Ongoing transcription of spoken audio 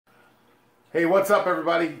Hey, what's up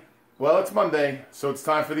everybody? Well, it's Monday, so it's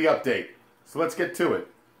time for the update. So let's get to it.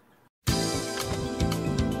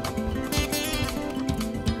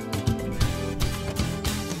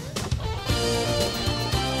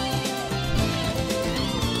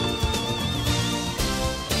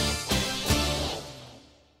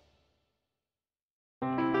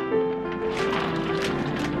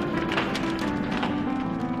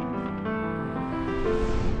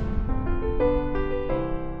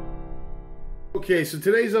 Okay, so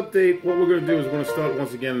today's update, what we're going to do is we're going to start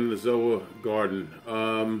once again in the Zoa garden.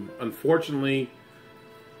 Unfortunately,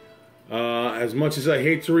 as much as I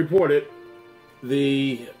hate to report it,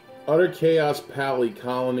 the Utter Chaos Pally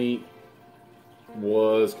colony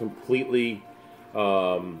was completely,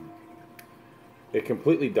 it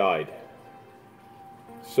completely died.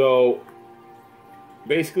 So,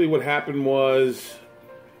 basically what happened was,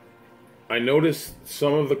 I noticed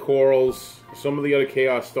some of the corals, some of the Utter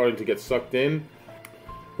Chaos starting to get sucked in.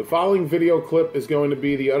 The following video clip is going to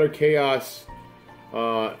be the Utter Chaos.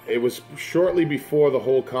 It was shortly before the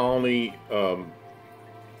whole colony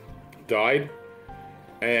died.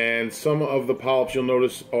 And some of the polyps you'll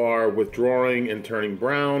notice are withdrawing and turning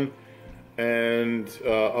brown. And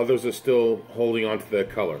others are still holding on to their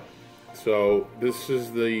color. So this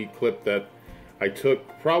is the clip that I took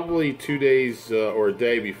probably 2 days or a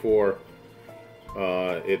day before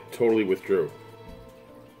it totally withdrew.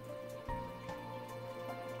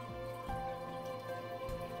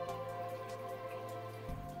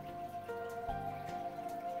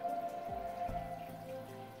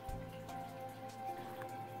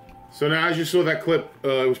 So now, as you saw that clip,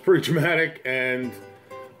 it was pretty dramatic, and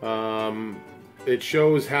it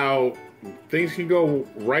shows how things can go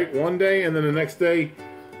right one day and then the next day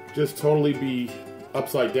just totally be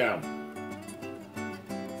upside down.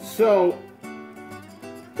 So,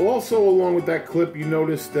 also along with that clip, you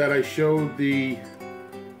noticed that I showed the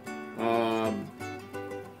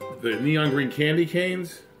neon green candy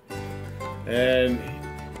canes, and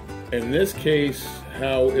in this case,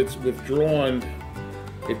 how it's withdrawn.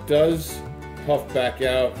 It does puff back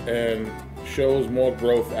out and shows more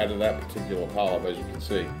growth out of that particular polyp, as you can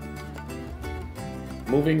see.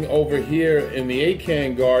 Moving over here in the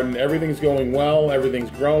acan garden, everything's going well,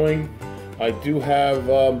 everything's growing. I do have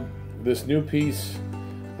this new piece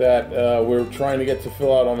that we're trying to get to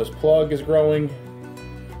fill out on this plug is growing.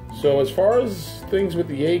 So as far as things with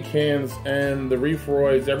the acans and the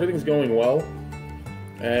reefroids, everything's going well.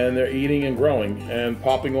 And they're eating and growing and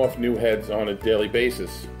popping off new heads on a daily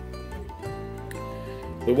basis.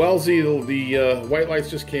 The Wellesley, the white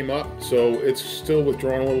lights just came up, so it's still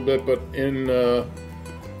withdrawn a little bit, but in a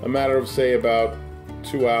matter of, say, about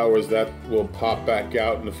 2 hours, that will pop back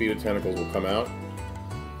out and the feeder tentacles will come out.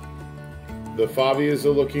 The Favias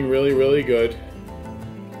are looking really, really good.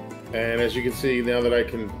 And as you can see, now that I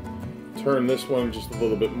can turn this one just a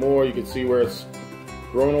little bit more, you can see where it's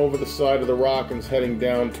grown over the side of the rock and is heading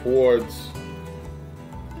down towards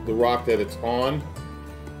the rock that it's on.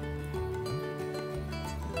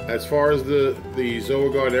 As far as the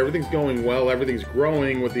Zoa garden, everything's going well, everything's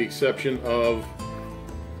growing with the exception of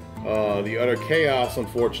the Utter Chaos,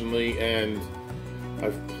 unfortunately, and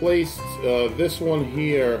I've placed this one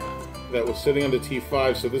here that was sitting under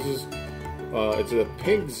T5, so this is, it's a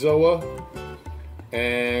pink Zoa,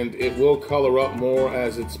 and it will color up more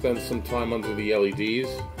as it spends some time under the LEDs.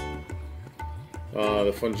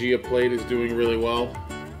 The Fungia plate is doing really well,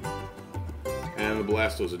 and the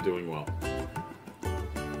Blastos are doing well.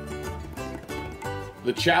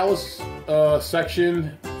 The Chalice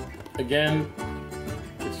section, again,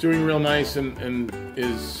 it's doing real nice and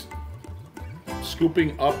is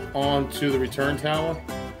scooping up onto the return tower,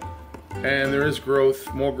 and there is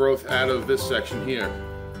growth, more growth out of this section here.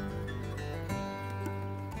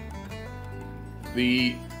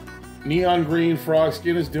 The neon green frog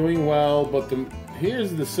skin is doing well, but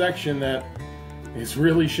here's the section that is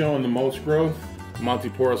really showing the most growth,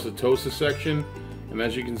 Montipora setosa section, and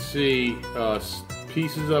as you can see,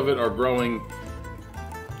 pieces of it are growing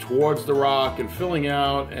towards the rock and filling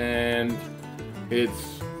out, and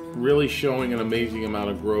it's really showing an amazing amount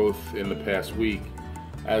of growth in the past week,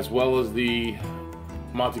 as well as the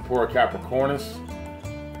Montipora capricornis.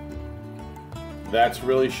 That's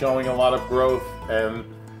really showing a lot of growth and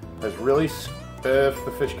has really, if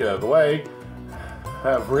the fish get out of the way,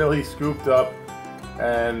 have really scooped up,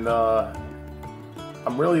 and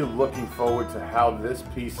I'm really looking forward to how this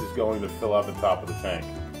piece is going to fill out the top of the tank.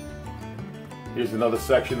 Here's another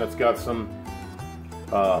section that's got some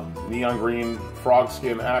neon green frog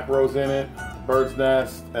skin acros in it, bird's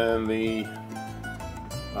nest, and the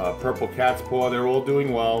purple cat's paw. They're all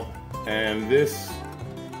doing well, and this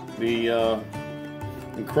The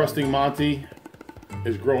encrusting Monty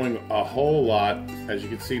is growing a whole lot. As you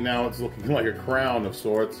can see now, it's looking like a crown of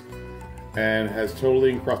sorts and has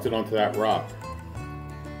totally encrusted onto that rock.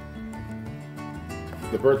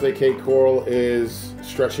 The birthday cake coral is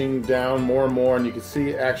stretching down more and more, and you can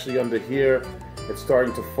see actually under here it's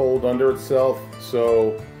starting to fold under itself,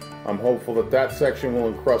 so I'm hopeful that that section will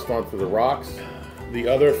encrust onto the rocks. The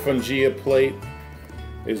other fungia plate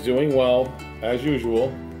is doing well, as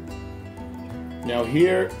usual. Now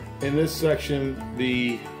here in this section,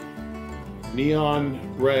 the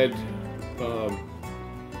neon red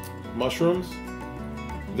mushrooms,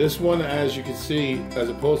 this one, as you can see, as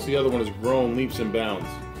opposed to the other one, has grown leaps and bounds.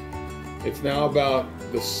 It's now about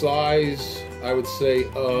the size, I would say,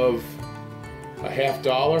 of a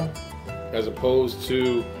 $50, as opposed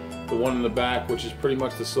to the one in the back, which is pretty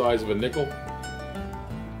much the size of a nickel.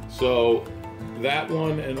 So that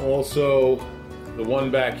one and also the one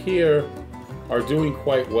back here are doing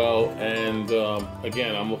quite well, and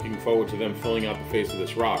again, I'm looking forward to them filling out the face of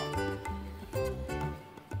this rock.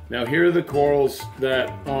 Now here are the corals that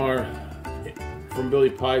are from Billy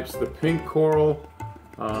Pipes. The pink coral,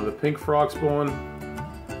 the pink frog spawn,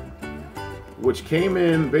 which came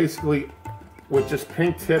in basically with just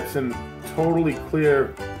pink tips and totally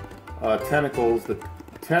clear tentacles. The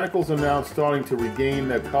tentacles are now starting to regain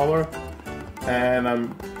their color, and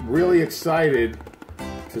I'm really excited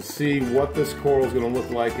to see what this coral is going to look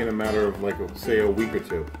like in a matter of, like, say, a week or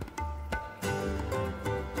two.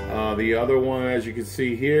 The other one, as you can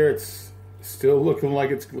see here, it's still looking like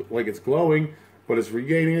it's glowing, but it's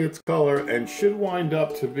regaining its color and should wind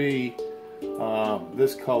up to be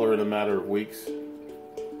this color in a matter of weeks.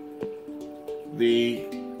 The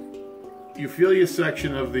Euphyllia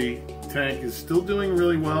section of the tank is still doing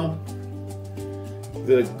really well.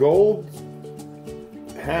 The gold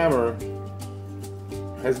hammer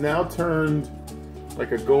has now turned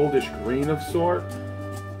like a goldish green of sort.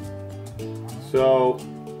 So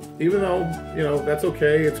even though, you know, that's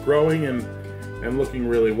okay, it's growing and looking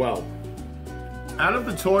really well. Out of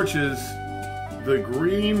the torches, the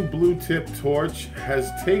green blue tip torch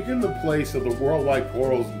has taken the place of the Worldwide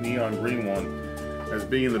Corals neon green one as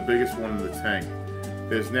being the biggest one in the tank.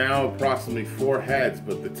 There's now approximately 4 heads,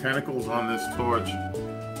 but the tentacles on this torch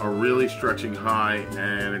are really stretching high,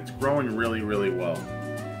 and it's growing really, really well.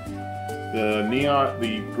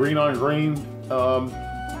 The green on green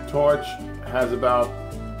torch has about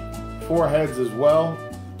 4 heads as well,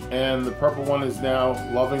 and the purple one is now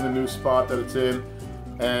loving the new spot that it's in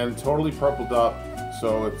and totally purpled up,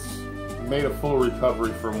 so it's made a full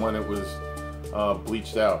recovery from when it was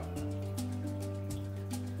bleached out.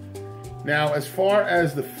 Now, as far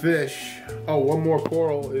as the fish, oh, one more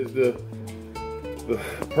coral is the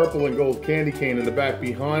purple and gold candy cane in the back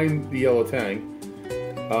behind the yellow tank,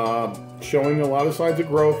 showing a lot of signs of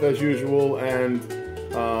growth as usual, and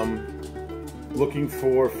looking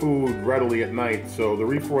for food readily at night. So the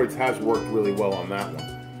Reefroids has worked really well on that one.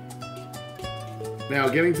 Now,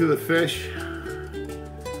 getting to the fish,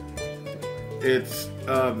 it's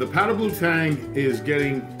the powder blue tang is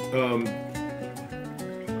getting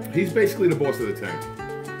he's basically the boss of the tank,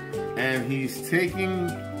 and he's taking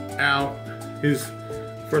out his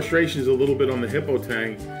frustrations a little bit on the hippo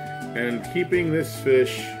tang and keeping this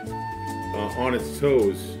fish on its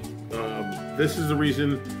toes. This is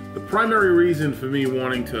the primary reason for me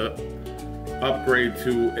wanting to upgrade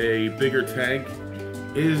to a bigger tank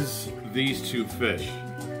is these 2 fish.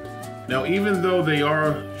 Now, even though they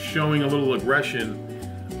are showing a little aggression,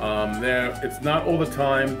 it's not all the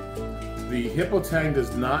time. The hippo tang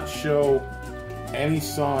does not show any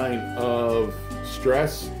sign of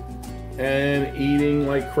stress and eating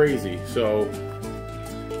like crazy. So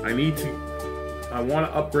I want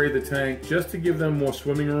to upgrade the tank just to give them more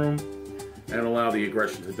swimming room and allow the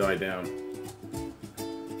aggression to die down.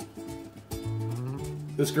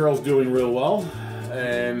 This girl's doing real well,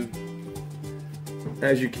 and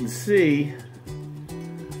as you can see,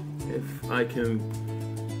 if I can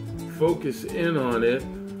focus in on it,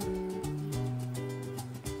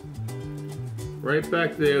 right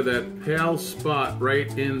back there, that pale spot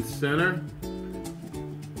right in center,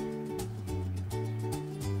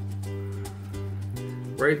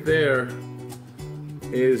 right there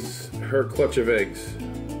is her clutch of eggs.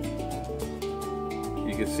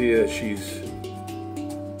 You can see that she's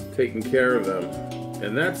taking care of them,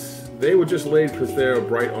 and they were just laid because they're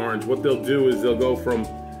bright orange. What they'll do is they'll go from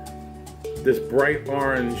this bright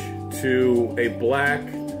orange to a black,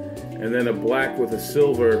 and then a black with a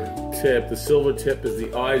silver tip. The silver tip is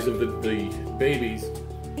the eyes of the babies,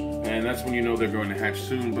 and that's when you know they're going to hatch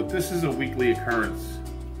soon. But this is a weekly occurrence.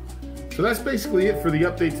 So that's basically it for the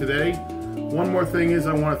update today. One more thing is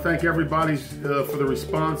I want to thank everybody for the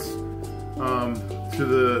response to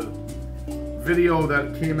the video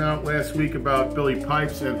that came out last week about Billy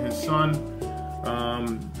Pipes and his son.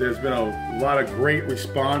 There's been a lot of great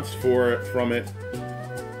response from it.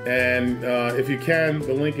 And if you can,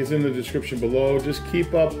 the link is in the description below. Just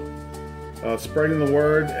keep up spreading the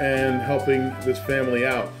word and helping this family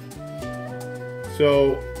out.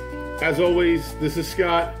 So, as always, this is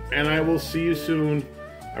Scott, and I will see you soon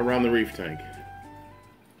around the reef tank.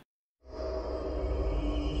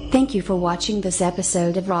 Thank you for watching this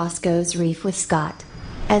episode of Roscoe's Reef with Scott.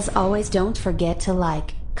 As always, don't forget to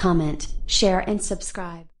like, comment, share, and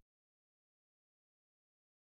subscribe.